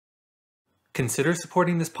Consider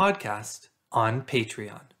supporting this podcast on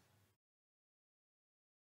Patreon.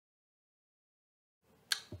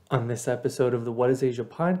 On this episode of the What is Asia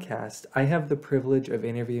podcast, I have the privilege of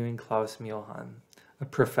interviewing Klaus Mühlhahn, a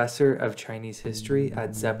professor of Chinese history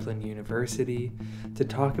at Zeppelin University, to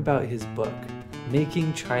talk about his book,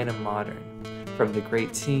 Making China Modern, From the Great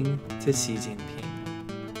Qing to Xi Jinping.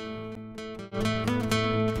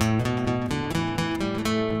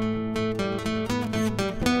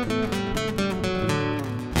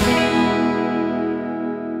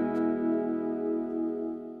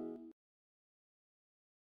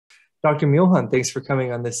 Dr. Mühlhahn, thanks for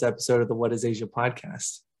coming on this episode of the What is Asia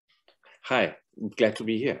podcast. Hi, glad to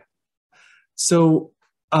be here. So,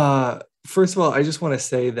 first of all, I just want to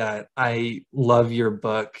say that I love your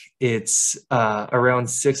book. It's around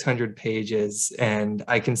 600 pages, and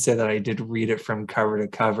I can say that I did read it from cover to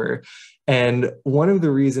cover. And one of the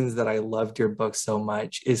reasons that I loved your book so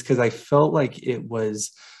much is because I felt like it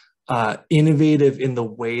was innovative in the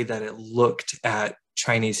way that it looked at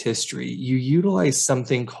Chinese history. You utilize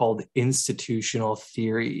something called institutional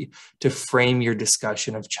theory to frame your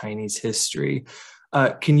discussion of Chinese history.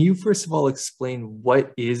 Can you first of all explain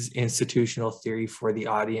what is institutional theory for the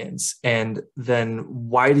audience? And then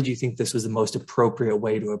why did you think this was the most appropriate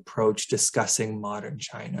way to approach discussing modern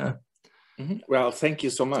China? Well, thank you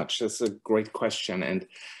so much. That's a great question. And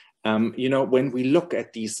when we look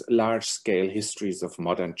at these large-scale histories of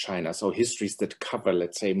modern China, so histories that cover,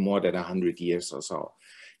 let's say, more than 100 years or so,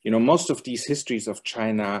 most of these histories of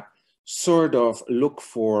China sort of look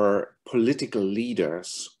for political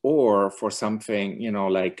leaders or for something,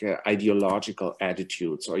 like ideological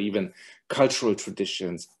attitudes or even cultural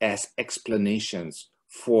traditions as explanations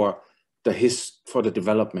for the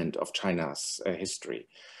development of China's history.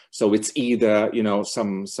 So it's either,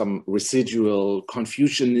 some residual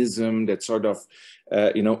Confucianism that sort of,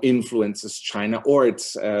 influences China, or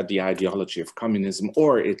it's the ideology of communism,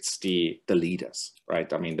 or it's the leaders,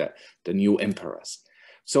 right? I mean, the new emperors.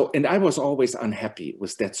 So, and I was always unhappy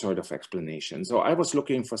with that sort of explanation. So I was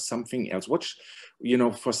looking for something else,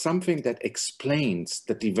 for something that explains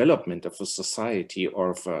the development of a society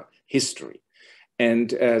or of a history.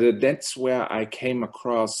 And that's where I came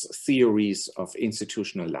across theories of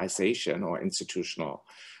institutionalization or institutional,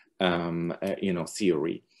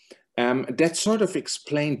 theory that sort of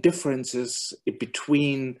explain differences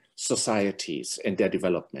between societies and their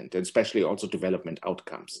development, and especially also development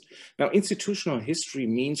outcomes. Now, institutional history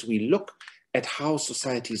means we look at how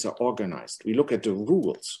societies are organized. We look at the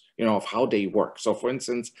rules, of how they work. So, for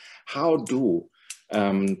instance, how do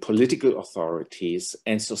political authorities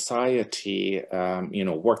and society,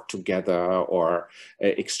 work together or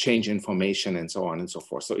exchange information and so on and so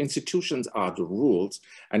forth. So institutions are the rules,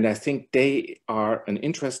 and I think they are an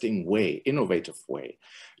interesting way, innovative way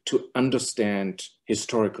to understand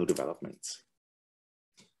historical developments.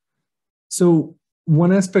 So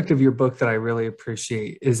one aspect of your book that I really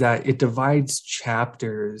appreciate is that it divides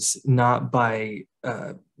chapters not by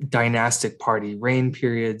dynastic party reign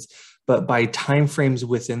periods, but by timeframes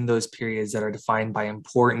within those periods that are defined by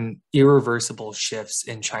important, irreversible shifts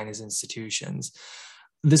in China's institutions.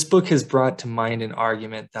 This book has brought to mind an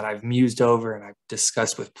argument that I've mused over and I've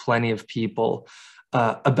discussed with plenty of people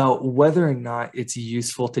about whether or not it's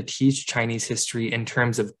useful to teach Chinese history in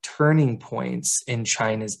terms of turning points in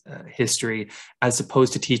China's history, as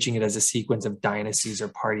opposed to teaching it as a sequence of dynasties or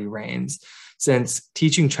party reigns, since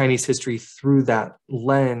teaching Chinese history through that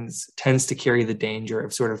lens tends to carry the danger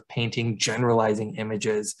of sort of painting generalizing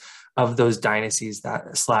images of those dynasties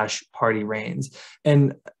 / party reigns.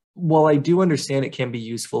 And while I do understand it can be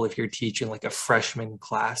useful if you're teaching like a freshman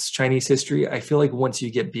class Chinese history, I feel like once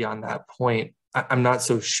you get beyond that point, I'm not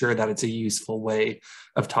so sure that it's a useful way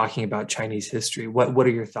of talking about Chinese history. What are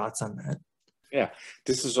your thoughts on that? Yeah,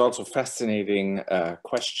 this is also a fascinating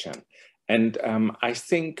question. And I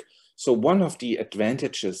think, so one of the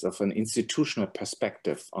advantages of an institutional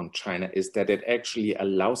perspective on China is that it actually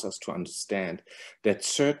allows us to understand that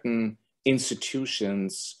certain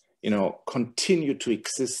institutions, continue to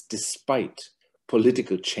exist despite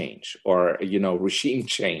political change or, regime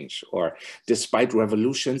change, or despite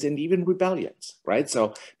revolutions and even rebellions, right?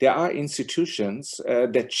 So there are institutions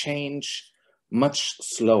that change much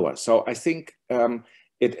slower. So I think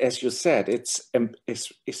as you said, it's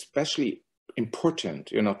especially important,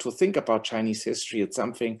 to think about Chinese history. It's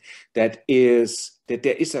something that there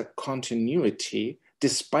is a continuity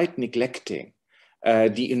despite neglecting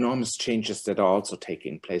the enormous changes that are also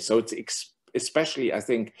taking place. So it's especially, I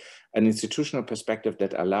think, an institutional perspective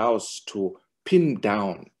that allows to pin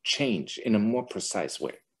down change in a more precise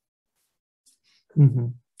way. Mm-hmm.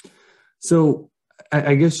 So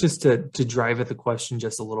I guess just to drive at the question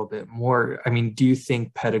just a little bit more, I mean, do you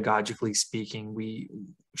think pedagogically speaking, we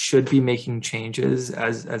should be making changes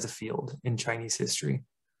as a field in Chinese history?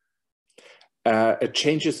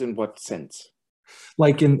 Changes in what sense?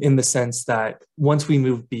 Like in the sense that once we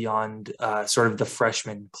move beyond sort of the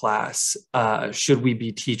freshman class, should we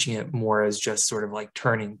be teaching it more as just sort of like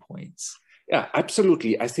turning points? Yeah,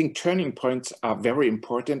 absolutely. I think turning points are very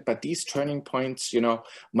important, but these turning points,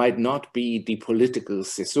 might not be the political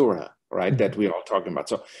caesura, right, that we're all talking about.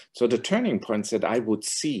 So the turning points that I would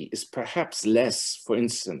see is perhaps less, for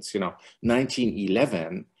instance,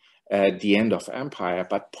 1911, the end of empire,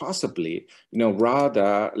 but possibly,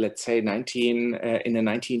 rather, let's say in the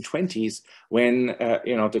 1920s, when,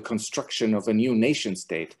 the construction of a new nation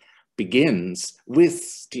state begins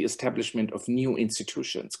with the establishment of new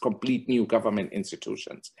institutions, complete new government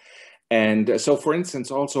institutions. And so, for instance,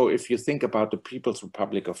 also, if you think about the People's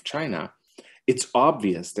Republic of China, it's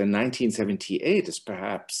obvious that 1978 is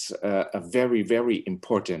perhaps a very, very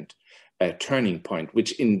important turning point,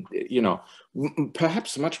 which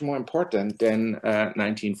perhaps much more important than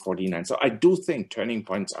 1949. So I do think turning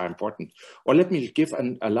points are important. Or let me give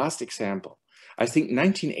a last example. I think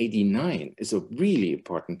 1989 is a really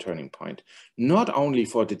important turning point, not only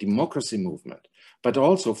for the democracy movement, but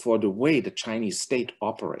also for the way the Chinese state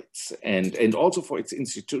operates and also for its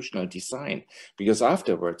institutional design. Because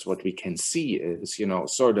afterwards, what we can see is,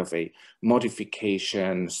 sort of a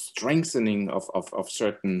modification, strengthening of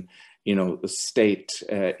certain, state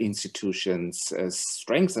institutions,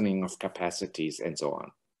 strengthening of capacities, and so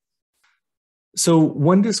on. So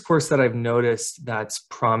one discourse that I've noticed that's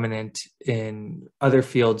prominent in other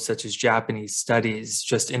fields, such as Japanese studies,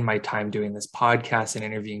 just in my time doing this podcast and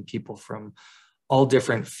interviewing people from all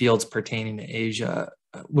different fields pertaining to Asia,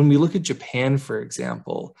 when we look at Japan, for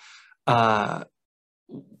example,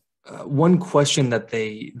 one question that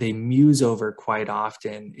they muse over quite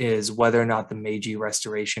often is whether or not the Meiji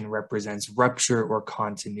Restoration represents rupture or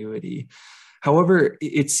continuity. However,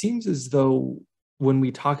 it seems as though when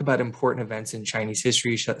we talk about important events in Chinese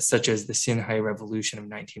history, such as the Xinhai Revolution of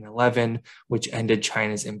 1911, which ended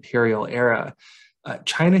China's imperial era,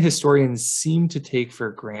 China historians seem to take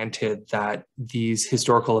for granted that these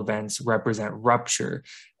historical events represent rupture,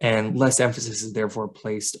 and less emphasis is therefore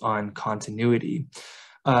placed on continuity.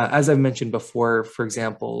 As I've mentioned before, for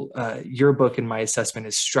example, your book, in my assessment,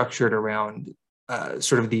 is structured around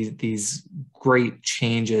sort of these great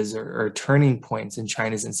changes or turning points in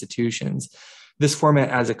China's institutions. This format,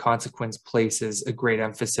 as a consequence, places a great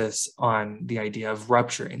emphasis on the idea of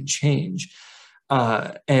rupture and change.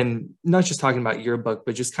 And not just talking about your book,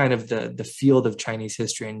 but just kind of the field of Chinese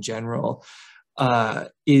history in general.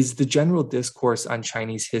 Is the general discourse on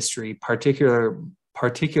Chinese history,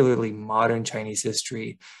 particularly modern Chinese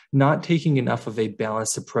history, not taking enough of a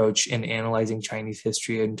balanced approach in analyzing Chinese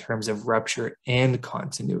history in terms of rupture and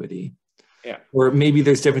continuity? Yeah. Or maybe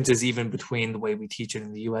there's differences even between the way we teach it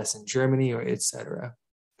in the US and Germany, or et cetera.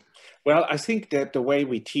 Well, I think that the way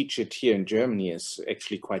we teach it here in Germany is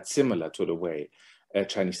actually quite similar to the way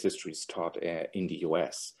Chinese history is taught in the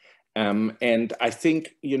US. And I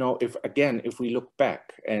think, if we look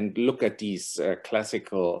back and look at these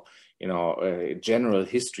classical, general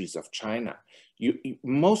histories of China,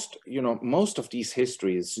 most of these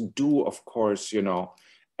histories do, of course,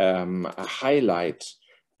 highlight.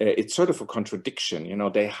 It's sort of a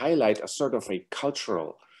contradiction, they highlight a sort of a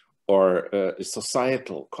cultural or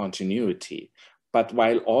societal continuity, but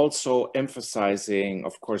while also emphasizing,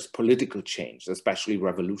 of course, political change, especially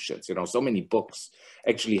revolutions. So many books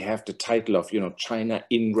actually have the title of, China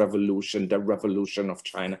in Revolution, the Revolution of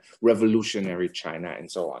China, Revolutionary China, and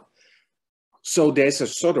so on. So there's a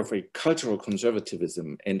sort of a cultural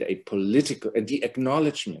conservatism and the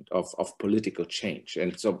acknowledgement of political change.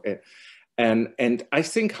 And so, and I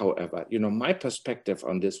think, however, my perspective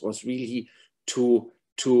on this was really to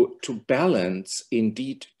balance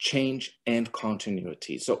indeed change and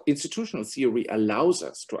continuity. So institutional theory allows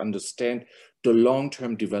us to understand the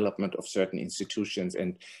long-term development of certain institutions.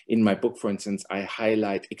 And in my book, for instance, I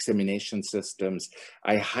highlight examination systems.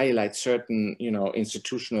 I highlight certain,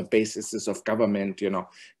 institutional bases of government,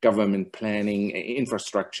 government planning,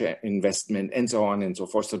 infrastructure investment, and so on and so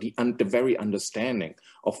forth. So the very understanding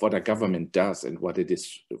of what a government does and what it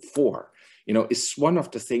is for, is one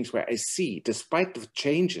of the things where I see, despite the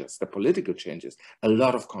changes, the political changes, a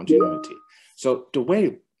lot of continuity. So the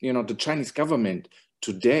way, the Chinese government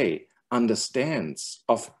today understands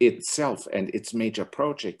of itself and its major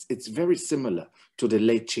projects, it's very similar to the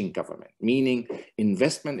late Qing government, meaning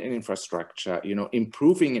investment in infrastructure,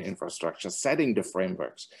 improving in infrastructure, setting the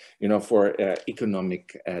frameworks, for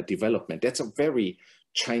economic development. That's a very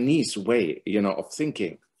Chinese way, of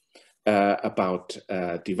thinking about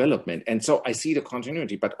development. And so I see the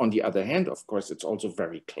continuity, but on the other hand, of course, it's also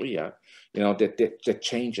very clear, that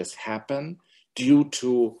changes happen due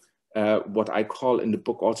to what I call in the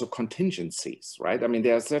book also contingencies, right? I mean,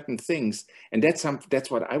 there are certain things, and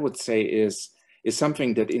that's what I would say is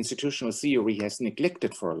something that institutional theory has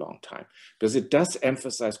neglected for a long time, because it does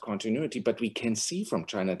emphasize continuity, but we can see from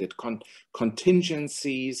China that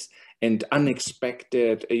contingencies and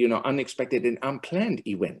unexpected and unplanned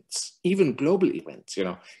events, even global events,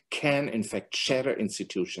 can in fact shatter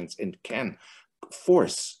institutions and can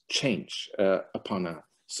force change upon a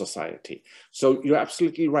society. So you're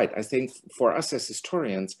absolutely right. I think for us as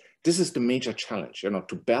historians, this is the major challenge,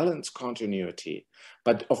 to balance continuity,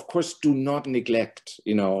 but of course do not neglect,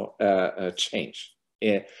 change.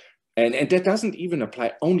 And that doesn't even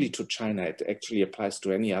apply only to China. It actually applies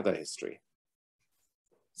to any other history.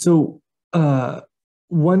 So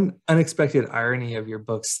one unexpected irony of your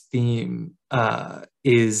book's theme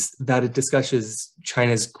is that it discusses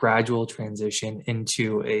China's gradual transition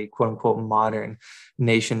into a quote unquote modern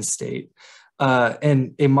nation state.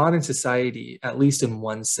 And a modern society, at least in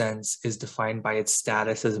one sense, is defined by its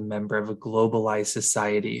status as a member of a globalized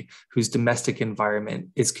society whose domestic environment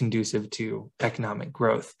is conducive to economic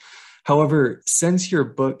growth. However, since your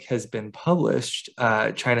book has been published,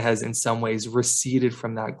 China has in some ways receded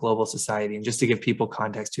from that global society. And just to give people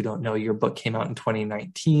context who don't know, your book came out in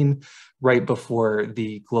 2019, right before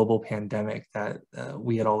the global pandemic that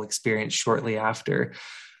we had all experienced shortly after.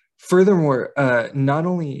 Furthermore, not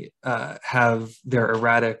only have their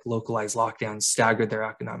erratic localized lockdowns staggered their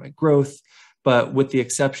economic growth, but with the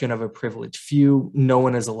exception of a privileged few, no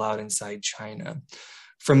one is allowed inside China.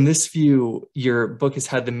 From this view, your book has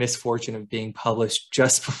had the misfortune of being published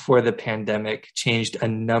just before the pandemic changed a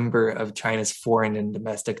number of China's foreign and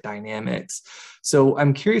domestic dynamics. So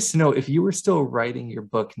I'm curious to know if you were still writing your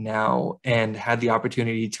book now and had the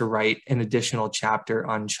opportunity to write an additional chapter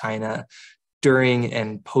on China during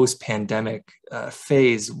and post-pandemic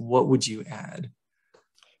phase, what would you add?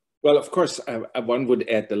 Well, of course, one would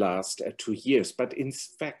add the last 2 years, but in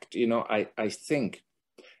fact, I think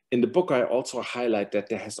in the book, I also highlight that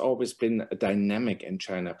there has always been a dynamic in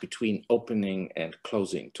China between opening and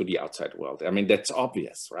closing to the outside world. I mean, that's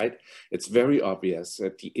obvious, right? It's very obvious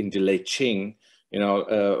that in the late Qing,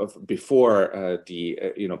 before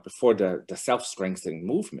the self-strengthening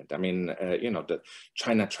movement. I mean,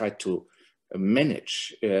 China tried to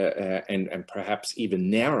manage and perhaps even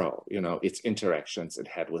narrow, its interactions it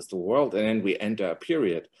had with the world. And then we enter a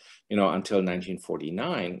period, until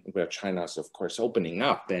 1949, where China is, of course, opening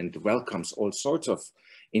up and welcomes all sorts of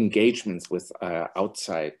engagements with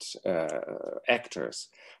outside actors.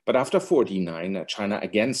 But after 49, China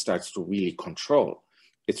again starts to really control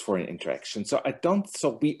its foreign interaction. So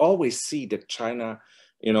we always see that China,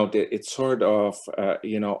 it sort of,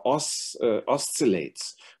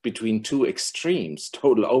 oscillates between two extremes,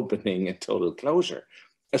 total opening and total closure.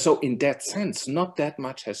 So in that sense, not that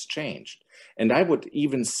much has changed. And I would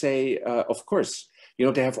even say, of course,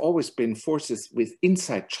 there have always been forces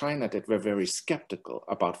inside China that were very skeptical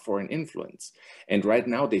about foreign influence. And right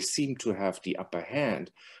now they seem to have the upper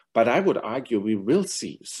hand. But I would argue we will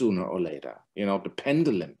see sooner or later, the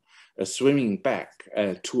pendulum swimming back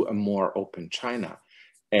to a more open China.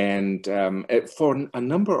 And for a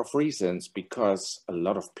number of reasons, because a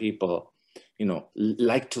lot of people,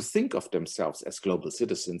 like to think of themselves as global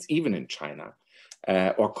citizens, even in China,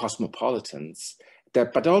 or cosmopolitans,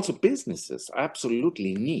 but also businesses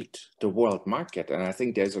absolutely need the world market. And I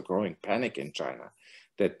think there's a growing panic in China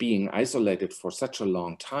that being isolated for such a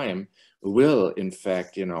long time will, in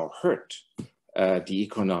fact, hurt the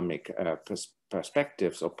economic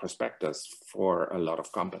perspectives or prospectus for a lot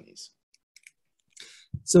of companies.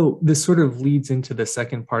 So this sort of leads into the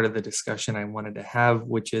second part of the discussion I wanted to have,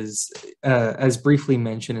 which is, as briefly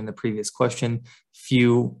mentioned in the previous question,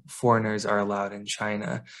 few foreigners are allowed in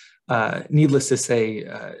China. Needless to say,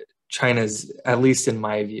 China's, at least in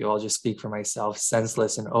my view, I'll just speak for myself,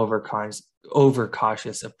 senseless and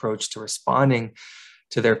overcautious approach to responding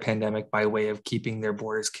to their pandemic by way of keeping their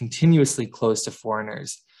borders continuously closed to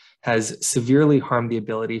foreigners has severely harmed the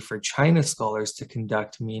ability for China scholars to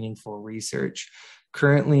conduct meaningful research.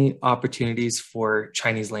 Currently, opportunities for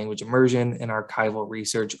Chinese language immersion and archival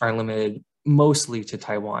research are limited mostly to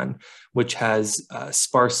Taiwan, which has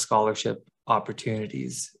sparse scholarship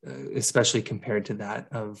opportunities, especially compared to that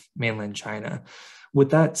of mainland China.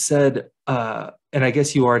 With that said, and I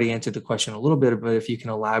guess you already answered the question a little bit, but if you can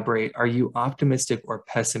elaborate, are you optimistic or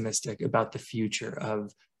pessimistic about the future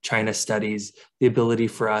of China studies, the ability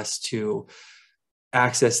for us to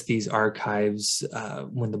access these archives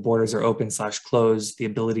when the borders are open/closed, the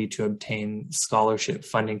ability to obtain scholarship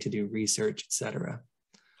funding to do research, et cetera?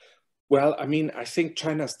 Well, I mean, I think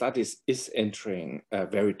China studies is entering a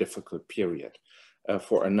very difficult period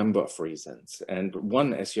for a number of reasons. And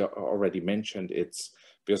one, as you already mentioned, it's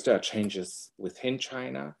because there are changes within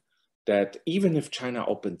China, that even if China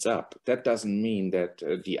opens up, that doesn't mean that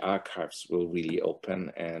the archives will really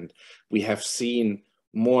open. And we have seen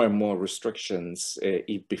more and more restrictions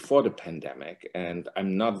before the pandemic. And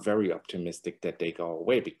I'm not very optimistic that they go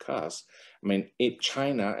away because, I mean,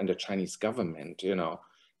 China and the Chinese government,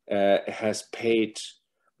 has paid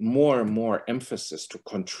more and more emphasis to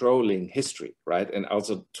controlling history, right? And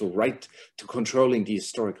also to controlling the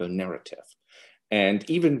historical narrative. And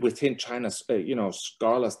even within China's,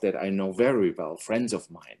 scholars that I know very well, friends of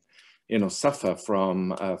mine, suffer from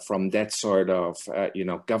that sort of,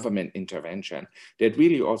 government intervention that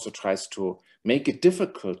really also tries to make it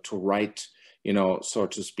difficult to write, so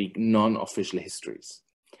to speak, non-official histories.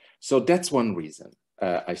 So that's one reason,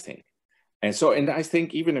 I think. And I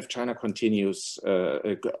think even if China continues,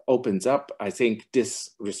 opens up, I think these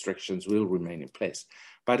restrictions will remain in place.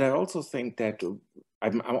 But I also think that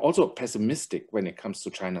I'm also pessimistic when it comes to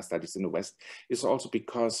China studies in the West, is also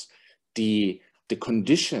because the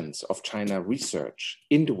conditions of China research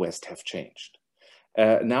in the West have changed.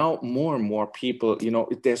 Now more and more people,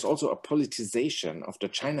 there's also a politicization of the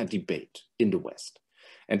China debate in the West.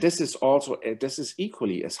 And this is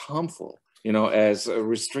equally as harmful, as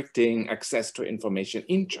restricting access to information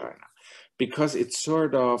in China, because it's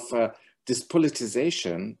sort of, this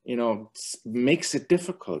politicization, makes it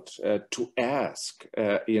difficult to ask,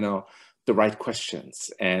 the right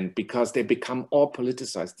questions. And because they become all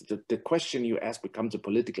politicized, the question you ask becomes a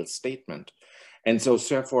political statement. And so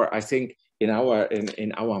therefore, I think in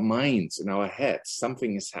our minds, in our heads,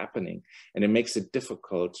 something is happening, and it makes it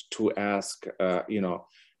difficult to ask,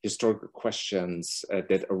 historical questions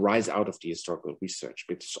that arise out of the historical research,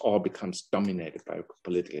 because all becomes dominated by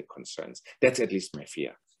political concerns. That's at least my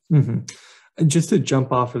fear. Mm-hmm. Just to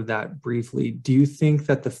jump off of that briefly, do you think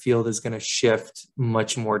that the field is going to shift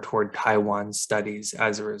much more toward Taiwan studies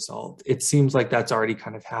as a result? It seems like that's already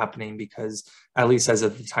kind of happening because, at least as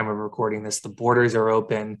of the time of recording this, the borders are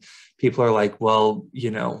open. People are like, well,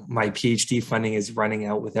 my PhD funding is running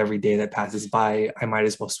out with every day that passes by. I might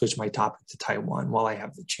as well switch my topic to Taiwan while I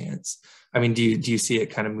have the chance. I mean, do you see it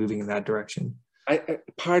kind of moving in that direction?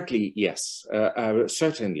 Partly, yes,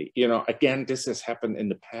 certainly. Again, this has happened in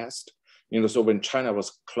the past. So when China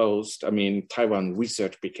was closed, I mean, Taiwan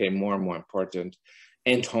research became more and more important,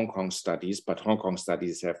 and Hong Kong studies, but Hong Kong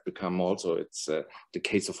studies have become also, the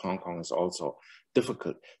case of Hong Kong is also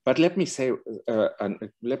difficult. But let me say,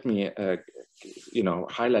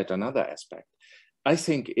 highlight another aspect. I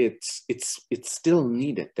think it's still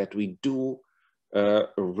needed that we do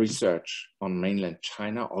research on mainland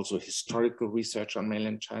China, also historical research on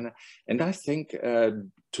mainland China. And I think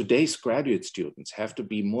today's graduate students have to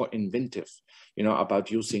be more inventive,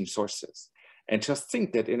 about using sources. And just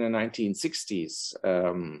think that in the 1960s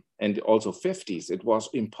and also 50s, it was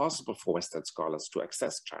impossible for Western scholars to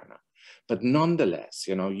access China. But nonetheless,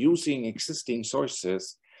 using existing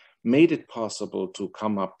sources made it possible to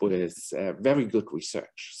come up with very good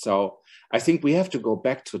research. So I think we have to go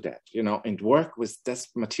back to that, and work with these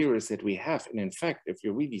materials that we have. And in fact, if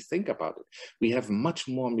you really think about it, we have much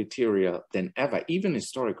more material than ever, even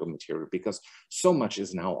historical material, because so much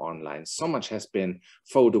is now online. So much has been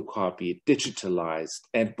photocopied, digitalized,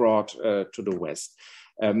 and brought to the West.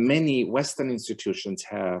 Many Western institutions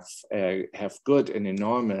have good and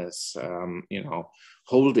enormous,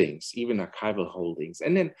 holdings, even archival holdings.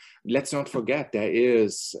 And then let's not forget, there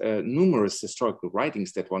is numerous historical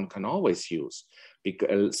writings that one can always use,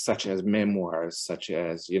 because, such as memoirs, such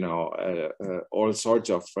as, all sorts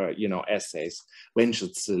of, essays, 文史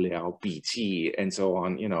资料, BT, and so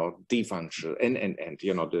on, 地方志, and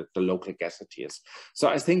the local gazetteers. So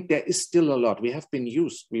I think there is still a lot. We have been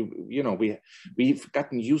used, we've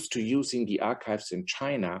gotten used to using the archives in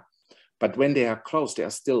China, but when they are closed, there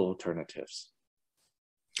are still alternatives.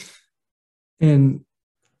 And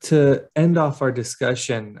to end off our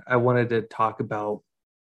discussion, I wanted to talk about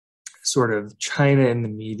sort of China in the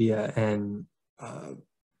media and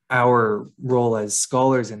our role as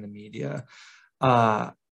scholars in the media.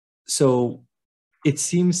 So it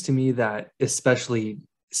seems to me that, especially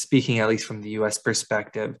speaking at least from the US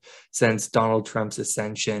perspective, since Donald Trump's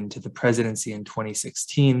ascension to the presidency in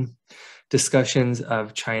 2016, discussions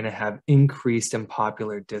of China have increased in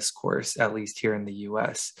popular discourse, at least here in the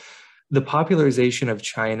US. The popularization of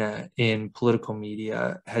China in political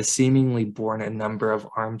media has seemingly borne a number of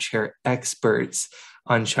armchair experts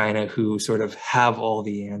on China who sort of have all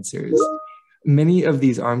the answers. Many of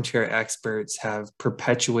these armchair experts have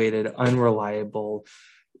perpetuated unreliable,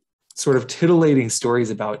 sort of titillating stories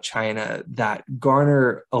about China that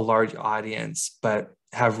garner a large audience, but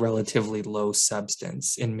have relatively low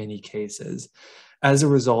substance in many cases. As a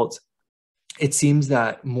result, it seems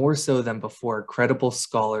that more so than before, credible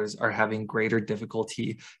scholars are having greater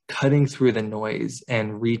difficulty cutting through the noise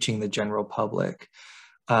and reaching the general public.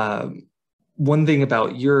 One thing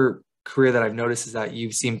about your career that I've noticed is that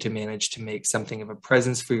you seem to manage to make something of a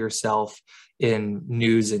presence for yourself in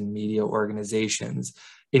news and media organizations.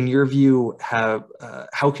 In your view,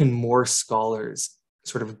 how can more scholars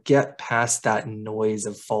sort of get past that noise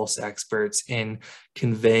of false experts in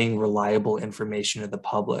conveying reliable information to the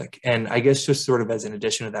public? And I guess just sort of as an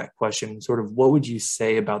addition to that question, sort of what would you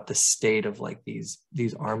say about the state of like these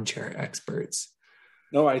armchair experts?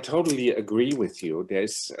 No, I totally agree with you. There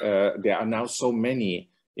are now so many,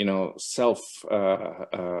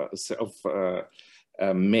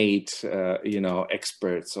 made,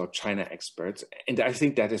 experts or China experts. And I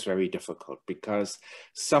think that is very difficult because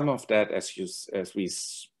some of that, as we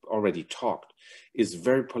already talked, is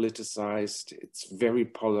very politicized. It's very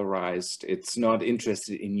polarized. It's not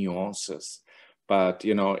interested in nuances, but,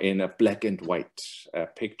 in a black and white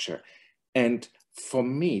picture. And for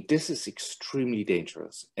me, this is extremely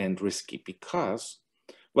dangerous and risky because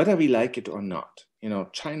whether we like it or not,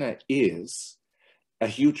 China is a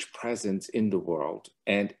huge presence in the world.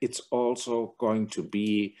 And it's also going to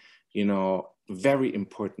be, very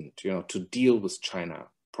important, to deal with China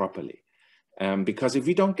properly. Because if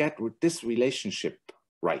we don't get this relationship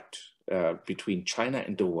right between China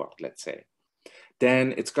and the world, let's say,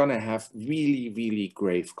 then it's going to have really, really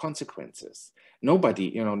grave consequences. Nobody,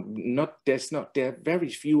 there are very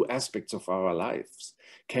few aspects of our lives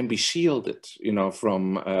can be shielded,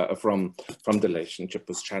 from the relationship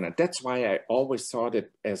with China. That's why I always thought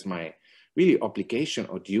it as my really obligation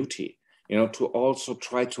or duty, to also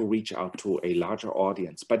try to reach out to a larger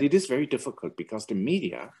audience. But it is very difficult because the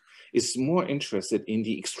media is more interested in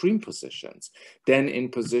the extreme positions than in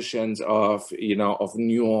positions of, of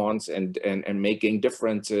nuance and making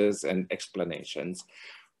differences and explanations.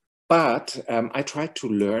 But I tried to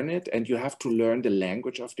learn it, and you have to learn the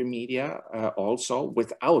language of the media also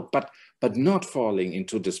without, but not falling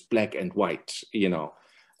into this black and white,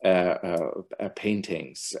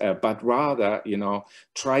 paintings, but rather,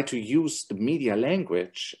 try to use the media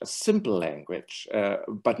language, a simple language,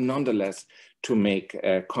 but nonetheless to make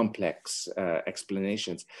complex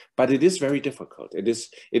explanations. But it is very difficult. It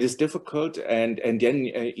is difficult, and then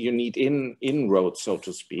you need inroads, so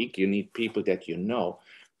to speak. You need people that you know.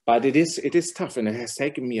 But it is tough, and it has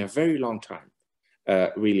taken me a very long time,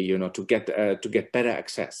 really, to get better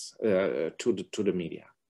access to the media.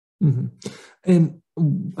 Mm-hmm. And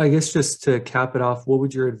I guess just to cap it off, what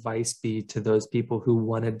would your advice be to those people who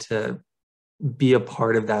wanted to be a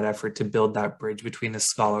part of that effort to build that bridge between the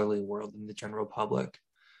scholarly world and the general public?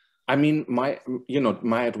 I mean, my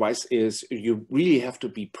advice is you really have to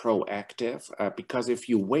be proactive because if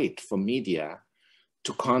you wait for media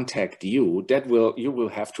to contact you, you will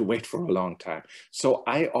have to wait for a long time. So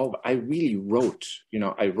I really wrote,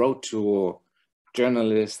 I wrote to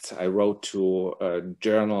journalists, I wrote to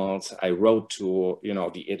journals, I wrote to,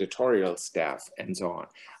 the editorial staff and so on.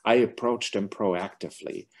 I approached them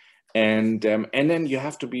proactively. And then you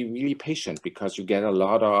have to be really patient because you get a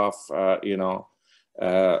lot of,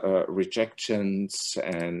 rejections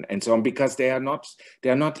and so on, because they are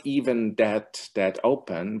not even that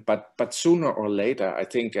open, but sooner or later, I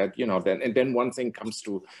think that, then one thing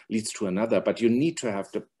leads to another, but you need to have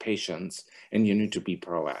the patience and you need to be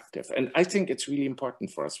proactive. And I think it's really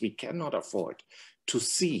important for us. We cannot afford to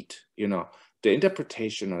cede, the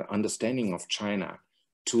interpretation or understanding of China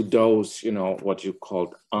to those, what you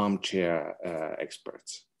called armchair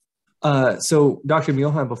experts. So Dr.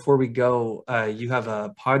 Mühlhahn, before we go, you have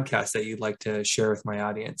a podcast that you'd like to share with my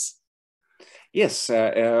audience. Yes,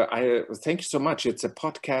 I thank you so much. It's a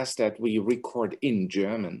podcast that we record in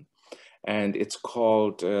German, and it's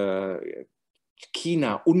called China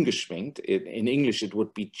ungeschminkt. In English, it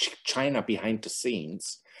would be China behind the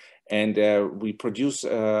scenes. And we produce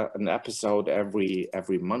an episode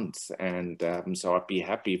every month. And so I'd be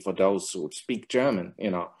happy for those who speak German,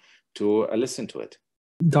 to listen to it.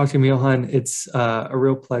 Dr. Mühlhahn, it's a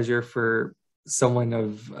real pleasure for someone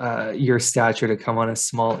of your stature to come on a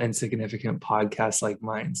small, insignificant podcast like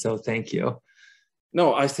mine. So thank you.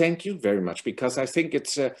 No, I thank you very much, because I think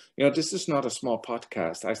it's, this is not a small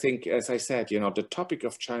podcast. I think, as I said, the topic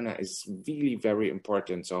of China is really very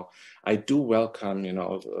important. So I do welcome,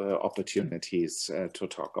 opportunities to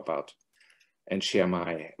talk about and share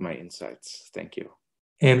my insights. Thank you.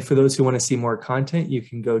 And for those who want to see more content, you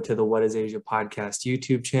can go to the What is Asia podcast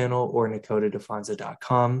YouTube channel or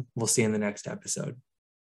nakotadefonso.com. We'll see you in the next episode.